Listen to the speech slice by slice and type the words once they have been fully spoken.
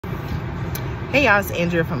Hey y'all, it's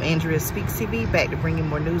Andrea from Andrea Speaks TV, back to bring you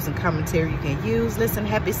more news and commentary you can use. Listen,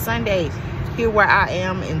 happy Sunday. Here where I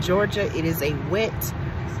am in Georgia, it is a wet,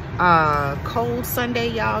 cold Sunday,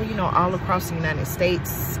 y'all. You know, all across the United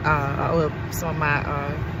States. Some of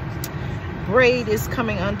my braid is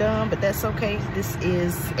coming undone, but that's okay. This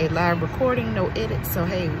is a live recording, no edit. So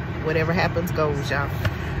hey, whatever happens goes, y'all.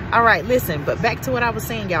 All right, listen, but back to what I was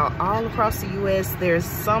saying, y'all. All across the U.S., there's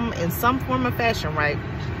in some form of fashion, right?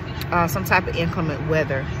 Some type of inclement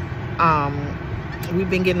weather. We've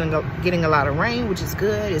been getting a lot of rain, which is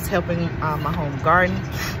good. It's helping my home garden.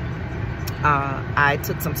 I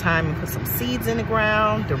took some time and put some seeds in the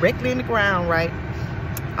ground, directly in the ground, right?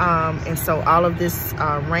 And so all of this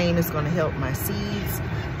rain is going to help my seeds.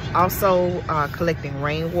 Also collecting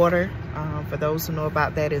rainwater, for those who know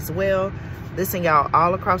about that as well. Listen, y'all,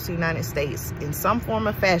 all across the United States, in some form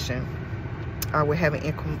or fashion, we're having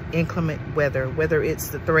inclement weather, whether it's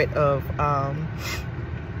the threat of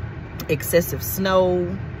excessive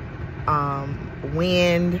snow,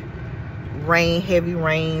 wind, rain, heavy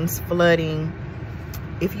rains, flooding.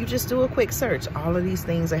 If you just do a quick search, all of these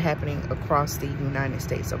things are happening across the United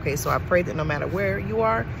States, okay? So I pray that no matter where you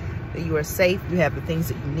are, that you are safe, you have the things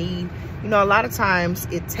that you need. You know, a lot of times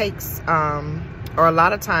it takes, or a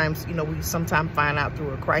lot of times, you know, we sometimes find out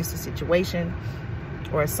through a crisis situation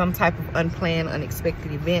or some type of unplanned,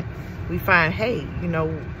 unexpected event, we find, hey, you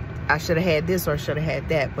know, I should have had this or I should have had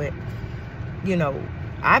that. But, you know,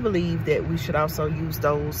 I believe that we should also use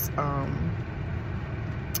those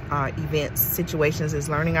events, situations as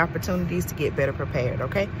learning opportunities to get better prepared,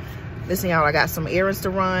 okay? Listen, y'all, I got some errands to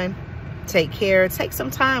run. Take care. Take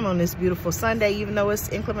some time on this beautiful Sunday, even though it's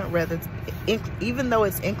inclement weather.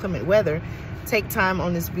 Take time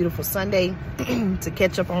on this beautiful Sunday to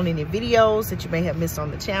catch up on any videos that you may have missed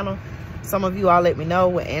on the channel. Some of you all let me know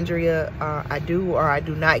with Andrea, I do or I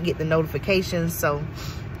do not get the notifications. So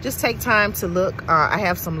just take time to look. I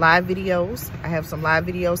have some live videos.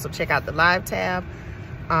 So check out the live tab.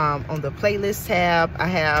 On the playlist tab, I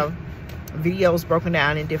have videos broken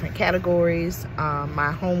down in different categories.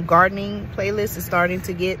 My home gardening playlist is starting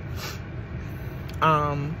to get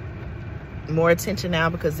more attention now,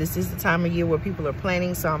 because this is the time of year where people are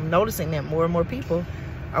planting. So I'm noticing that more and more people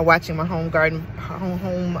are watching my home gardening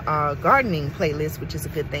playlist, which is a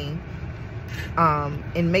good thing.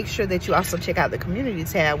 And make sure that you also check out the community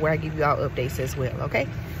tab where I give you all updates as well, okay?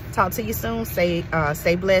 Talk to you soon. Stay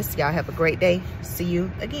blessed. Y'all have a great day. See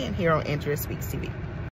you again here on Andrea Speaks TV.